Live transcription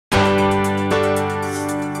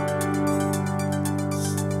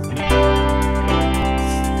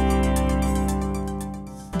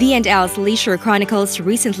B&L's Leisure Chronicles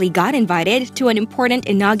recently got invited to an important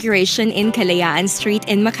inauguration in Kalayaan Street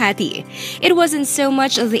in Makati. It wasn't so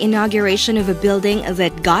much the inauguration of a building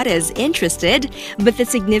that got us interested, but the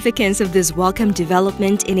significance of this welcome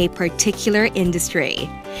development in a particular industry.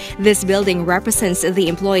 This building represents the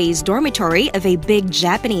employees' dormitory of a big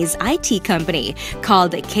Japanese IT company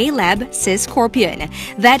called Klab Cyscorpion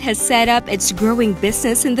that has set up its growing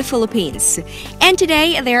business in the Philippines. And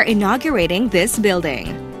today, they're inaugurating this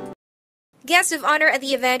building. Guest of honor at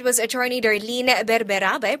the event was attorney Darlene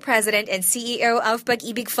Berberabe, President and CEO of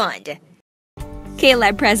Pag-ibig Fund.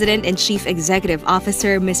 Klab President and Chief Executive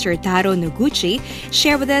Officer Mr. Taro Noguchi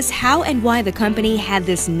shared with us how and why the company had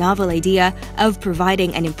this novel idea of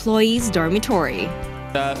providing an employee's dormitory.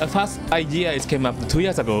 The first idea came up 2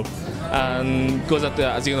 years ago, and because of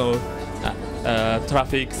as you know,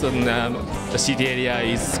 traffic in the city area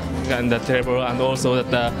is kind of terrible, and also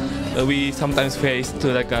that we sometimes face to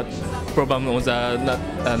like a problem on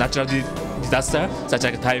the natural disaster, such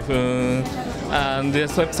as typhoon, and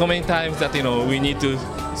there's so many times that we need to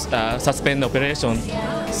suspend operation.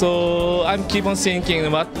 So I'm keep on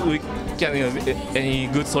thinking what we can any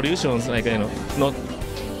good solutions, like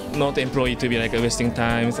not employee to be like wasting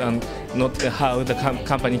times, and not how the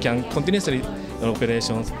company can continuously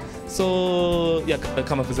operations. So yeah,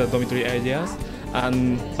 come up with the dormitory ideas,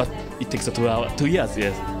 but it takes 2 years,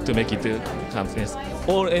 yes, to make it come. Yes,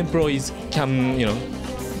 all employees can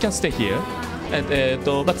can stay here,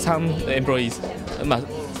 but some employees,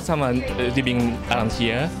 some are living around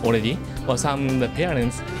here already, or some the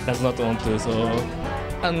parents does not want to. So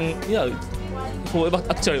yeah, but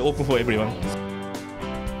actually open for everyone.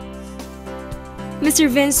 Mr.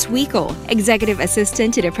 Vince Wico, Executive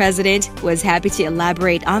Assistant to the President, was happy to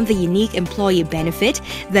elaborate on the unique employee benefit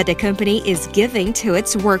that the company is giving to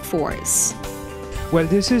its workforce. Well,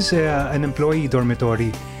 this is an employee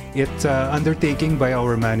dormitory. It's undertaking by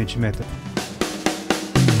our management.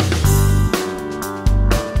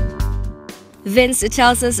 Vince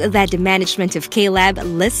tells us that the management of Klab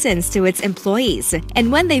listens to its employees, and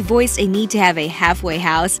when they voiced a need to have a halfway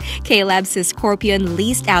house, Klab Cyscorpion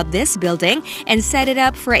leased out this building and set it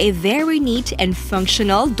up for a very neat and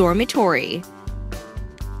functional dormitory.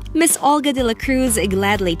 Miss Olga de la Cruz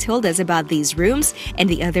gladly told us about these rooms and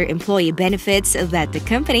the other employee benefits that the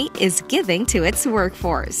company is giving to its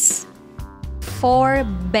workforce.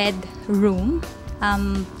 4-bed room.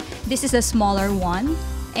 This is a smaller one,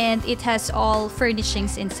 and it has all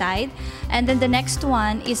furnishings inside. And then the next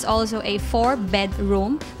one is also a 4-bed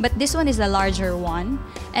room, but this one is a larger one.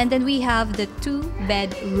 And then we have the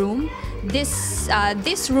 2-bed room.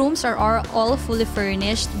 These rooms are all fully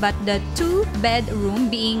furnished, but the 2-bed room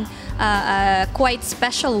being a quite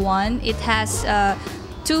special one, it has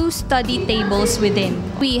 2 study tables within.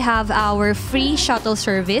 We have our free shuttle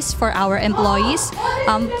service for our employees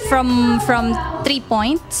from 3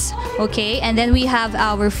 points, okay, and then we have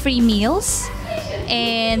our free meals,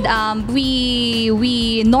 and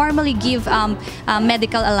we normally give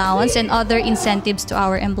medical allowance and other incentives to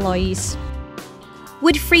our employees.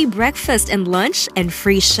 With free breakfast and lunch and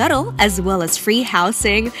free shuttle, as well as free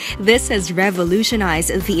housing, this has revolutionized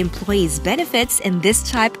the employees' benefits in this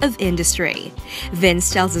type of industry. Vince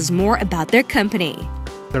tells us more about their company.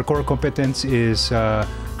 Their core competence is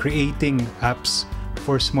creating apps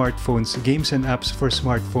for smartphones, games and apps for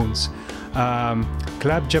smartphones.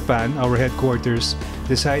 Klab Japan, our headquarters,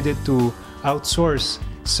 decided to outsource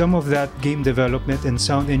some of that game development and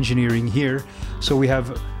sound engineering here. So we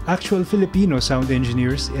have actual Filipino sound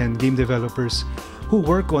engineers and game developers who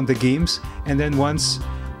work on the games, and then once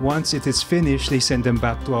it is finished, they send them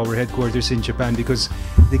back to our headquarters in Japan because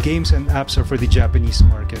the games and apps are for the Japanese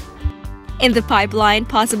market. In the pipeline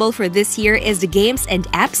possible for this year is the games and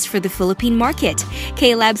apps for the Philippine market.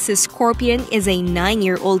 Klab Cyscorpion is a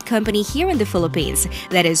 9-year-old company here in the Philippines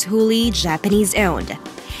that is wholly Japanese-owned.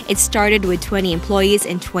 It started with 20 employees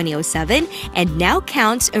in 2007 and now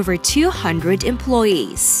counts over 200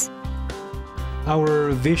 employees. Our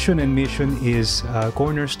vision and mission is,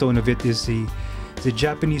 cornerstone of it is the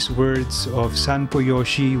Japanese words of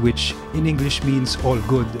Sanpoyoshi, which in English means all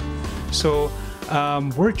good. So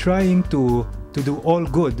we're trying to do all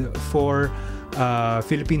good for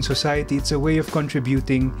Philippine society. It's a way of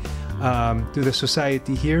contributing to the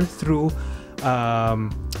society here through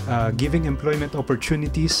giving employment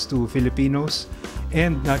opportunities to Filipinos,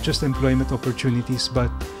 and not just employment opportunities,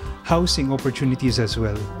 but housing opportunities as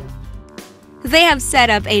well. They have set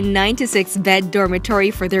up a 96-bed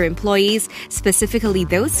dormitory for their employees, specifically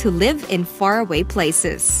those who live in faraway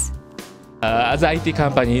places. As an IT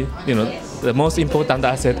company, the most important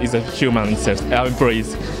asset is the human itself, our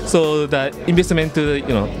employees. So the investment to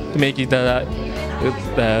to make it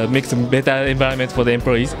make some better environment for the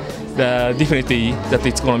employees. Definitely that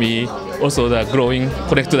it's going to be also the growing,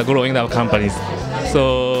 connect to the growing our companies.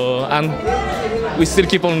 So and we still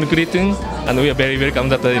keep on recruiting, and we are very welcome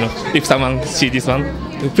that if someone see this one,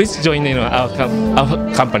 please join our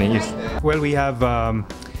company. Yes. Well, we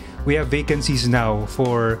have vacancies now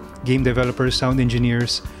for game developers, sound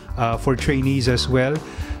engineers, for trainees as well.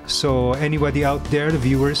 So anybody out there, the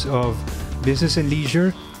viewers of Business and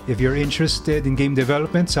Leisure, if you're interested in game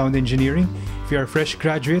development, sound engineering, if you're a fresh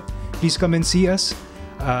graduate, please come and see us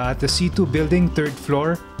at the C2 building, 3rd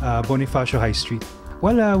floor, Bonifacio High Street.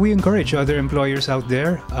 Well, we encourage other employers out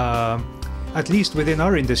there, at least within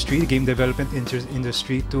our industry, the game development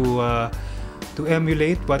industry, to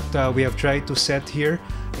emulate what we have tried to set here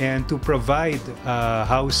and to provide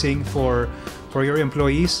housing for your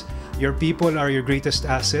employees. Your people are your greatest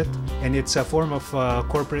asset, and it's a form of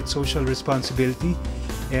corporate social responsibility,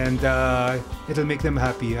 and it'll make them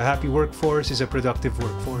happy. A happy workforce is a productive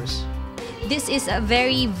workforce. This is a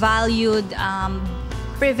very valued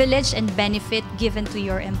privilege and benefit given to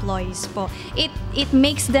your employees po. It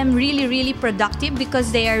makes them really productive because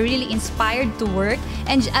they are really inspired to work,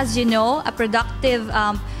 and as you know, a productive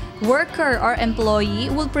worker or employee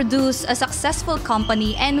will produce a successful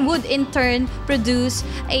company and would in turn produce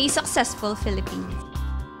a successful Philippines.